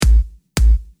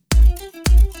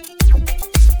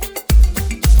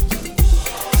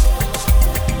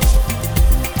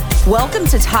Welcome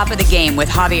to Top of the Game with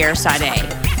Javier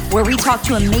Sade, where we talk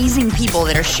to amazing people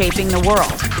that are shaping the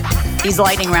world. These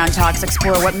lightning round talks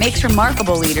explore what makes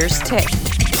remarkable leaders tick.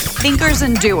 Thinkers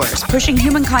and doers, pushing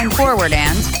humankind forward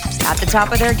and at the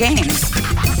top of their games.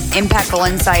 Impactful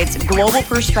insights, global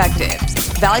perspectives,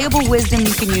 valuable wisdom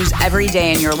you can use every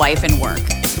day in your life and work.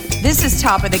 This is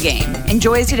Top of the Game.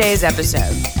 Enjoy today's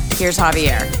episode. Here's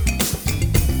Javier.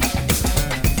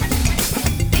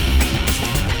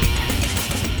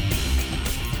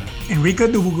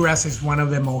 Henrique Dubugras is one of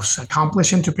the most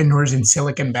accomplished entrepreneurs in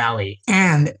Silicon Valley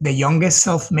and the youngest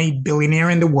self-made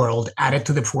billionaire in the world added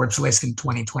to the Forbes list in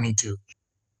 2022.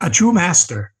 A true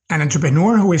master, an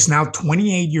entrepreneur who is now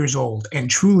 28 years old and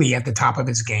truly at the top of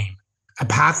his game. A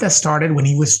path that started when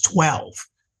he was 12,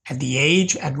 at the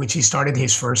age at which he started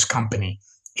his first company.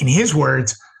 In his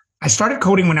words, I started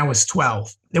coding when I was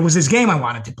 12. There was this game I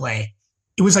wanted to play.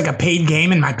 It was like a paid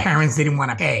game and my parents didn't want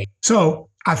to pay. So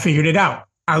I figured it out.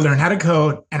 I learned how to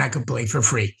code and I could play for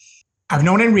free. I've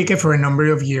known Henrique for a number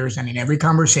of years, and in every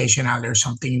conversation I learn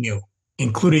something new,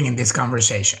 including in this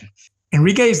conversation.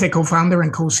 Henrique is the co-founder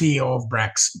and co-CEO of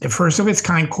Brex, the first of its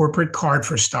kind corporate card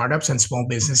for startups and small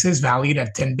businesses valued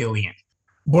at $10 billion.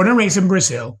 Born and raised in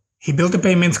Brazil, he built a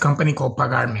payments company called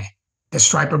Pagar.me, the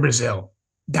Stripe of Brazil,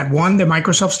 that won the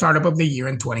Microsoft Startup of the Year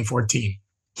in 2014.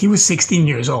 He was 16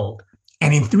 years old,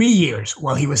 and in 3 years,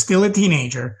 while he was still a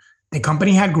teenager, the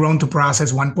company had grown to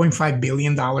process $1.5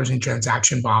 billion in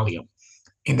transaction volume.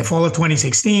 In the fall of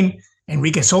 2016,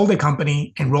 Henrique sold the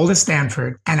company, enrolled at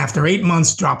Stanford, and after 8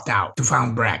 months dropped out to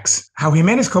found Brex. How he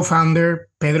met his co-founder,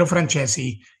 Pedro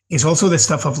Francesi, is also the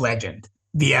stuff of legend,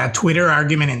 via a Twitter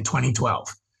argument in 2012.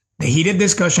 The heated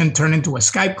discussion turned into a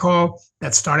Skype call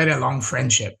that started a long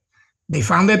friendship. They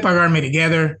founded Pagar.me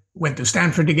together, went to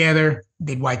Stanford together,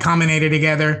 did Y Combinator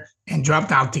together, and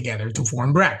dropped out together to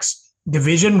form Brex. The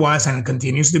vision was and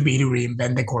continues to be to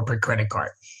reinvent the corporate credit card.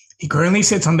 He currently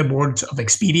sits on the boards of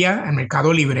Expedia and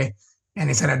Mercado Libre and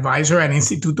is an advisor at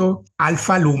Instituto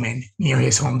Alpha Lumen near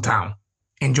his hometown.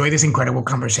 Enjoy this incredible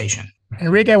conversation.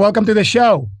 Henrique, welcome to the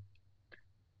show.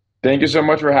 Thank you so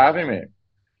much for having me.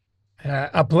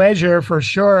 A pleasure for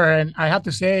sure. And I have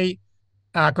to say,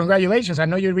 congratulations. I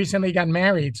know you recently got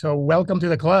married, so welcome to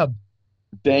the club.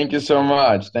 Thank you so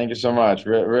much. Thank you so much.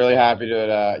 Really happy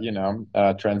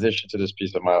to, transition to this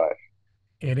piece of my life.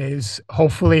 It is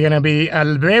hopefully going to be a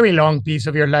very long piece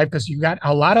of your life because you got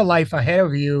a lot of life ahead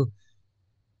of you,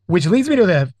 which leads me to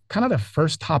the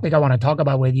first topic I want to talk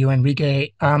about with you,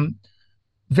 Henrique.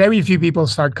 Very few people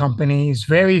start companies.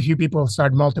 Very few people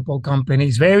start multiple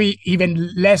companies.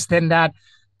 Even less than that,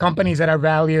 companies that are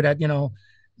valued at,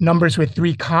 numbers with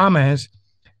 3 commas.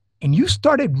 And you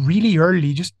started really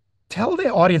early. Just tell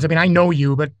the audience, I know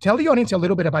you, but tell the audience a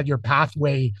little bit about your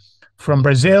pathway from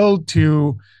Brazil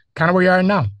to kind of where you are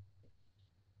now.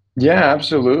 Yeah,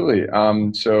 absolutely.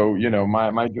 My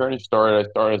journey started, I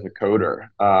started as a coder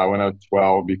when I was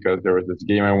 12 because there was this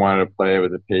game I wanted to play. It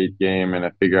was a paid game, and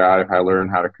I figured out if I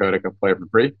learned how to code, I could play it for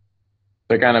free.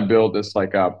 So I kind of built this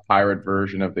like a pirate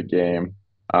version of the game.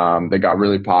 They got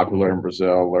really popular in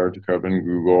Brazil, learned to code in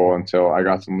Google until I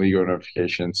got some legal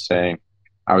notifications saying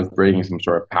I was breaking some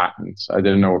sort of patents. I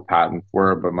didn't know what patents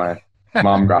were, but my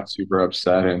mom got super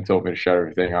upset and told me to shut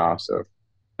everything off. So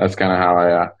that's kind of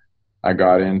how I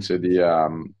got into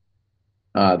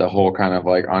the whole kind of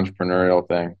like entrepreneurial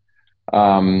thing.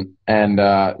 From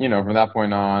that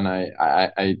point on,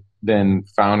 I then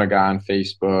found a guy on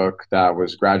Facebook that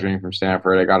was graduating from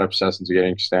Stanford. I got obsessed into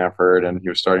getting to Stanford, and he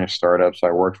was starting a startup. So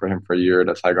I worked for him for a year.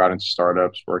 That's how I got into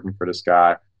startups, working for this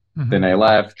guy. Mm-hmm. Then I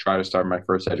left, tried to start my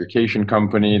first education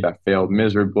company that failed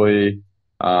miserably.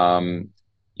 And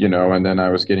then I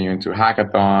was getting into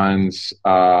hackathons.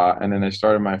 And then I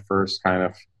started my first kind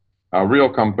of real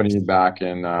company back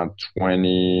in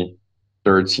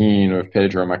 2013 with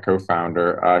Pedro, my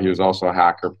co-founder. He was also a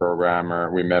hacker programmer.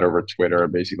 We met over Twitter,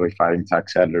 basically fighting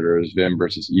text editors, Vim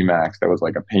versus Emacs. That was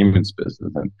like a payments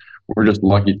business. And we're just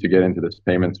lucky to get into this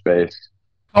payment space.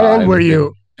 How old were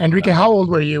you? Enrique, how old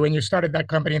were you when you started that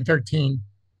company in 13?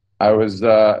 I was,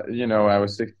 I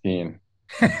was 16.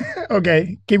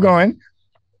 Okay, keep going.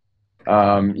 It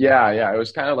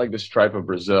was kind of like the Stripe of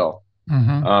Brazil.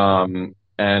 Mm-hmm.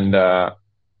 That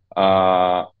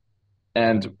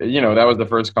was the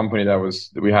first company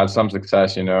we had some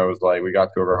success. It was like we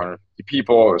got to over 150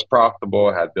 people. It was profitable.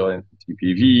 It had billions in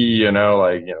TPV.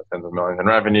 Tens of millions in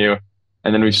revenue.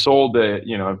 And then we sold it,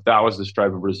 if that was the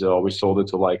Stripe of Brazil, we sold it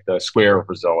to like the Square of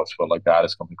Brazil. Let's put it like that.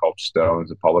 It's a company called Stone. It's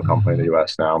a public company in the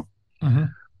US now.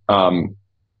 Mm-hmm.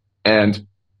 And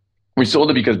we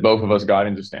sold it because both of us got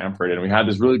into Stanford, and we had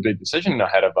this really big decision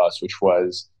ahead of us, which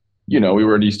was, we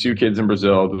were these two kids in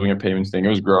Brazil doing a payments thing. It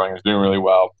was growing, it was doing really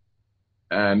well.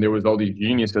 And there was all these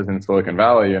geniuses in Silicon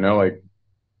Valley, like,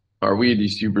 are we,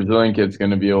 these two Brazilian kids,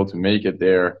 going to be able to make it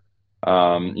there,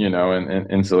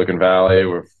 in Silicon Valley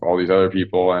with all these other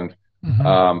people? And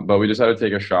Hmm. but we decided to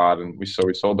take a shot, and we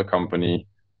sold the company,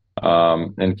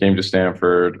 and came to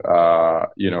Stanford,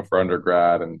 for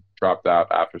undergrad, and dropped out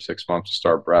after 6 months to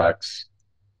start Brex,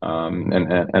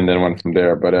 and then went from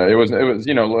there. But it was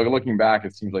looking back,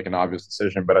 it seems like an obvious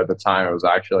decision, but at the time, it was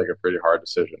actually like a pretty hard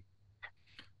decision.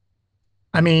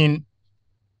 I mean,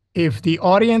 if the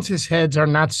audience's heads are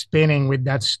not spinning with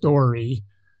that story,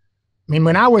 I mean,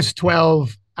 when I was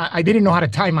 12, I didn't know how to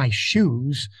tie my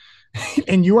shoes.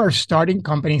 And you are starting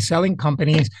companies, selling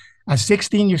companies. At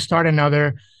 16, you start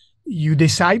another. You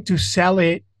decide to sell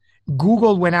it.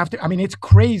 Google went after. I mean, it's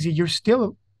crazy. You're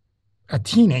still a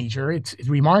teenager. It's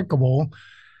remarkable.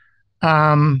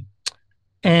 Um,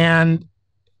 and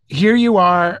here you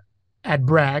are at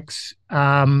Brex.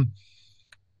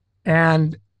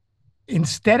 And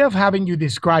instead of having you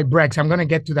describe Brex, I'm going to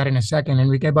get to that in a second,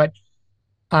 Enrique, but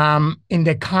in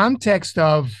the context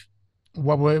of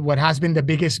what has been the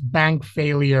biggest bank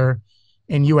failure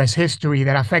in U.S. history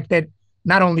that affected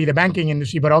not only the banking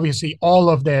industry but obviously all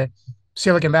of the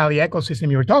Silicon Valley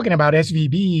ecosystem you were talking about,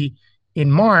 SVB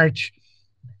in March,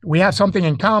 we have something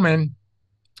in common.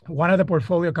 One of the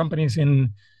portfolio companies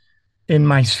in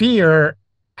my sphere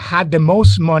had the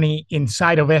most money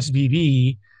inside of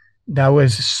SVB that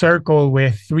was circled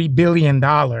with $3 billion.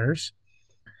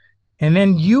 And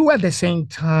then you at the same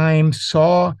time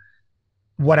saw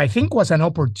what I think was an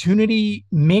opportunity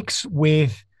mixed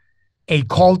with a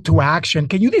call to action.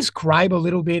 Can you describe a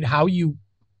little bit how you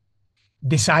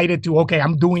decided to, okay,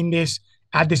 I'm doing this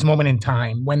at this moment in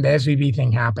time when the SVB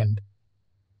thing happened?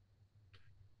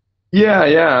 Yeah,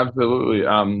 yeah, absolutely.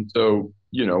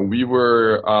 We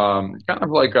were kind of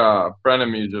like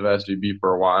frenemies of SVB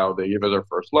for a while. They gave us our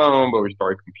first loan, but we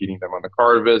started competing them on the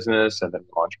card business, and then we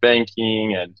launched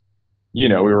banking, and we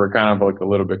were kind of like a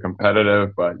little bit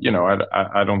competitive, but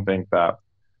I don't think that.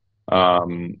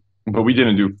 Um, but we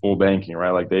didn't do full banking,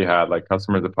 right? Like they had like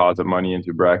customer deposit money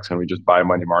into Brex, and we just buy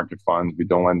money market funds. We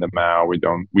don't lend them out. We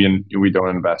don't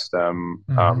invest them.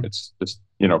 Mm-hmm. It's just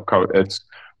it's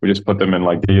we just put them in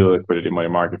like daily liquidity money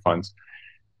market funds.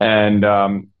 And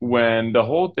when the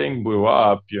whole thing blew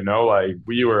up, like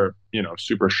we were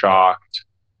super shocked,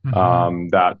 Mm-hmm.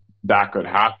 that that could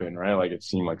happen, right? Like it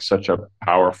seemed like such a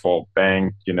powerful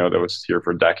bank, that was here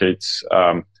for decades.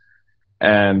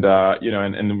 And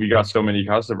we got so many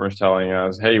customers telling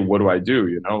us, "Hey, what do I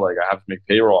do? Like I have to make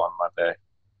payroll on Monday."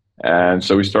 And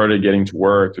so we started getting to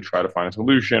work to try to find a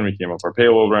solution. We came up with our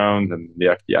payroll rounds, and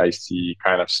the FDIC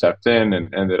kind of stepped in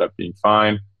and ended up being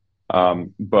fine.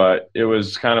 But it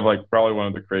was kind of like probably one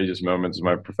of the craziest moments of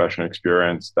my professional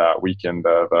experience that weekend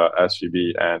of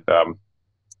SVB, and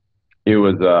it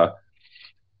was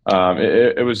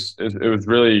it was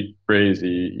really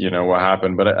crazy, what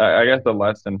happened. But I guess the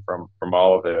lesson from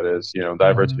all of it is, Mm-hmm.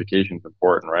 diversification is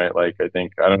important, right? Like I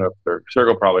don't know if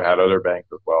Circle probably had other banks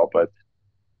as well, but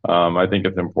I think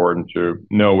it's important to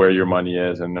know where your money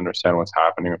is and understand what's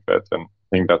happening with it. And I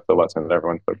think that's the lesson that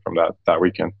everyone took from that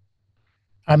weekend.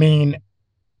 I mean,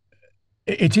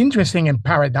 it's interesting and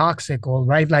paradoxical,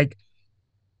 right? Like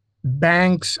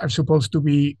banks are supposed to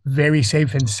be very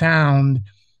safe and sound.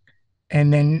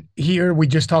 And then here we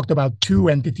just talked about two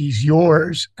entities,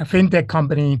 yours, a fintech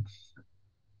company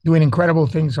doing incredible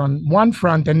things on one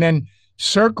front, and then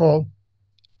Circle,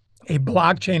 a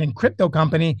blockchain and crypto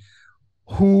company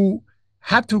who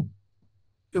had to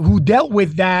who dealt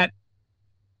with that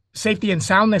safety and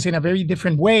soundness in a very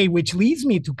different way, which leads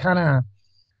me to kind of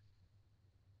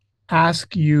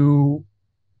ask you,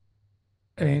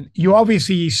 you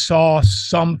obviously saw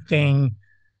something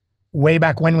way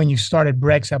back when you started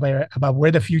Brex about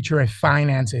where the future of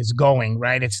finance is going,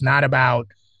 right? It's not about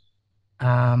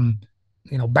um,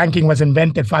 banking was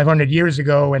invented 500 years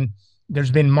ago, and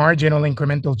there's been marginal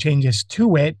incremental changes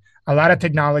to it. A lot of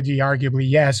technology, arguably,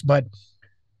 yes, but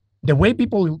the way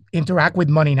people interact with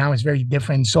money now is very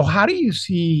different. So, how do you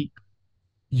see?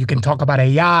 You can talk about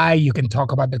AI, you can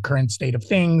talk about the current state of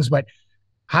things, but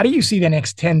how do you see the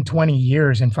next 10, 20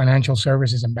 years in financial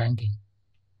services and banking?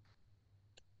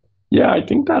 Yeah, I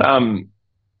think that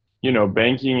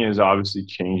banking is obviously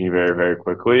changing very, very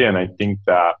quickly, and I think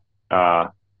that uh,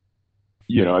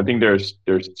 I think there's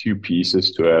two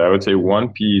pieces to it. I would say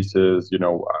one piece is,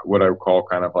 what I would call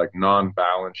kind of like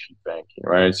non-balance sheet banking,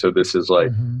 right? So this is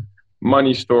like Mm-hmm.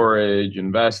 money storage,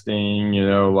 investing,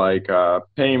 like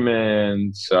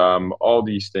payments, all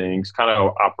these things, kind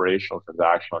of operational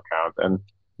transactional accounts. And,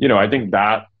 I think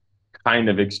that kind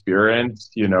of experience,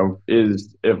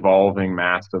 is evolving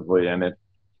massively, and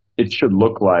it should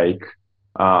look like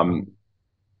um,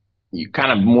 you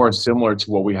kind of more similar to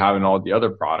what we have in all the other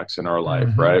products in our life,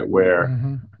 Mm-hmm. right? Where,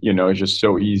 Mm-hmm. it's just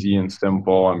so easy and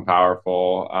simple and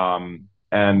powerful.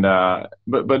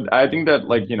 But I think that,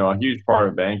 like, a huge part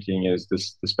of banking is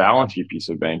this balance sheet piece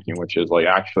of banking, which is like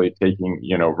actually taking,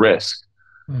 risk.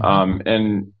 Mm-hmm.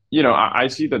 And I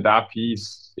see that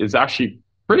piece is actually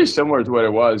pretty similar to what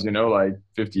it was, like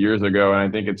 50 years ago. And I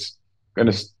think it's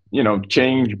going to,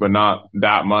 change, but not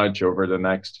that much over the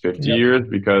next 50 Yep. years,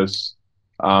 because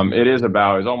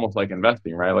it's almost like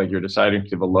investing, right? Like, you're deciding to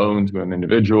give a loan to an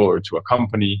individual or to a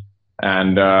company.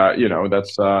 And,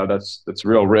 that's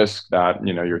real risk that,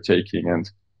 you're taking. And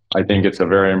I think it's a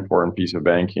very important piece of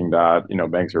banking that,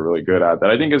 banks are really good at, that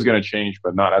I think is going to change,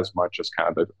 but not as much as kind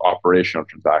of the operational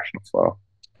transactional flow.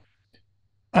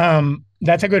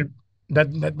 That's a good,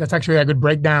 that's actually a good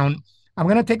breakdown. I'm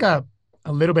going to take a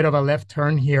little bit of a left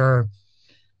turn here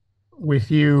with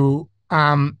you.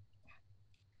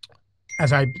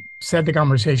 As I said the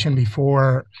conversation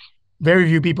before, very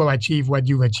few people achieve what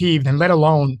you've achieved, and let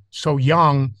alone so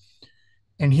young.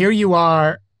 And here you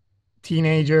are,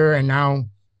 teenager, and now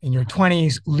in your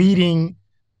 20s, leading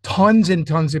tons and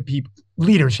tons of people.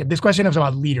 Leadership. This question is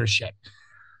about leadership.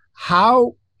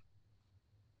 How,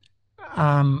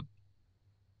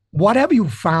 what have you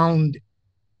found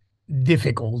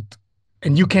difficult?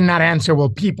 And you cannot answer, well,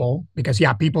 people, because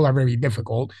yeah, people are very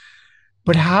difficult.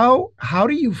 But how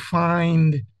do you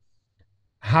find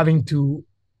having to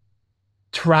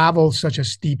travel such a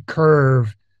steep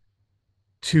curve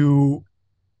to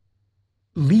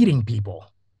leading people?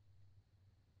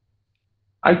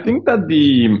 I think that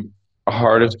the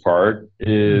hardest part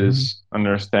Mm-hmm. is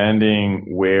understanding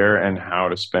where and how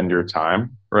to spend your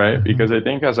time, right? Mm-hmm. Because I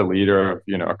think as a leader of,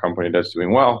 a company that's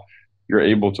doing well, you're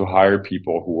able to hire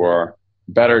people who are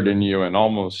better than you in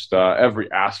almost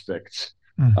every aspect,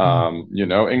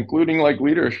 Mm-hmm. including like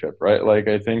leadership, right? Like,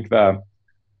 I think that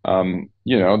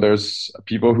there's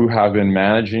people who have been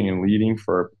managing and leading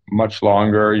for much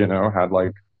longer, had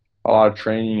like a lot of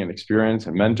training and experience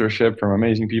and mentorship from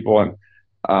amazing people,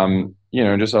 and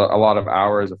just a lot of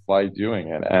hours of flight doing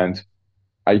it. And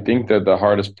I think that the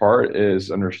hardest part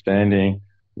is understanding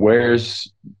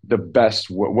what's the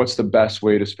best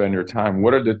way to spend your time?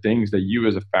 What are the things that you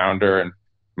as a founder, and in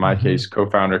my Mm-hmm. case,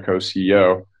 co-founder,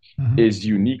 co-CEO, Mm-hmm. is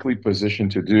uniquely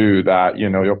positioned to do that,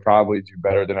 you'll probably do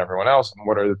better than everyone else? And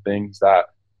what are the things that,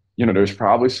 there's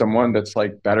probably someone that's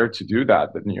like better to do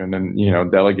that than you, and then,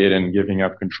 delegate and giving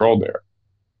up control there.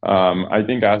 I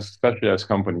think especially as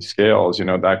company scales,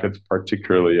 that gets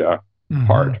particularly Mm-hmm.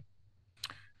 hard.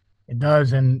 It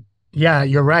does. And yeah,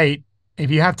 you're right.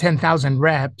 If you have 10,000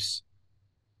 reps,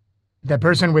 the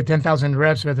person with 10,000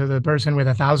 reps, whether the person with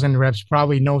 1,000 reps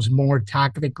probably knows more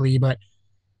tactically, but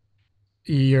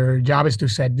your job is to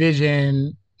set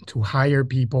vision, to hire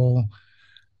people.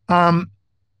 Um,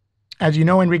 as you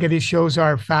know, Enrique, these shows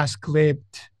are fast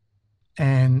clipped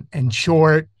and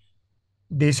short.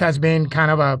 This has been kind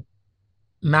of a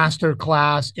master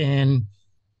class in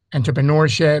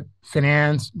entrepreneurship,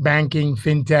 finance, banking,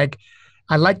 fintech.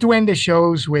 I like to end the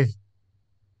shows with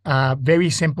very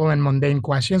simple and mundane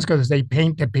questions because they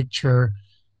paint a picture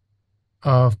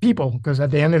of people. Because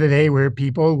at the end of the day, we're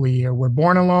people. We're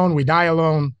born alone. We die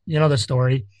alone. You know the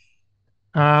story.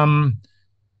 Um,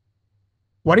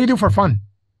 what do you do for fun?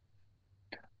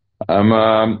 I'm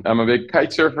a big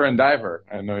kite surfer and diver.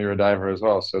 I know you're a diver as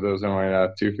well, so those are my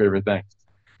two favorite things.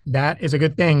 That is a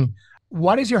good thing.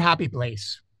 What is your happy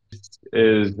place?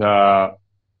 Is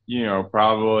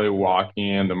probably walking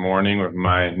in the morning with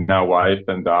my now wife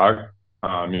and dog.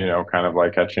 Kind of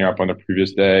like catching up on the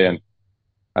previous day and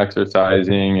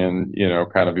exercising, and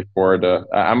kind of before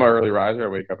I'm an early riser. I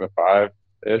wake up at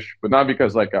 5-ish, but not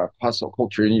because like a hustle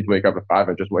culture, you need to wake up at 5.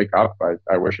 I just wake up.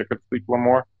 I wish I could sleep a little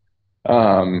more. But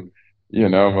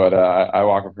I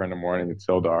walk up here in the morning. It's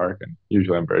still dark, and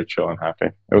usually I'm very chill and happy.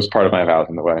 It was part of my vows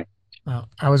in the way. Well,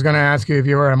 I was going to ask you if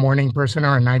you were a morning person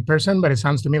or a night person, but it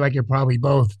sounds to me like you're probably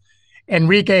both.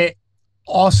 Enrique,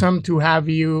 awesome to have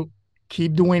you.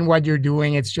 Keep doing what you're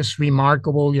doing. It's just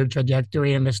remarkable, your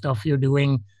trajectory and the stuff you're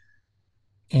doing,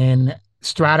 and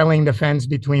straddling the fence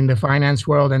between the finance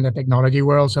world and the technology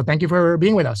world. So thank you for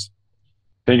being with us.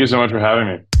 Thank you so much for having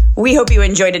me. We hope you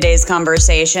enjoyed today's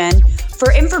conversation.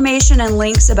 For information and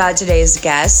links about today's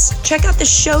guests, check out the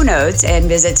show notes and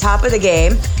visit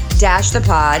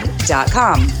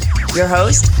topofthegame-thepod.com. Your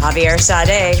host, Javier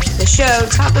Sade, the show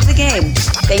Top of the Game.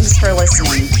 Thanks for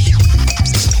listening.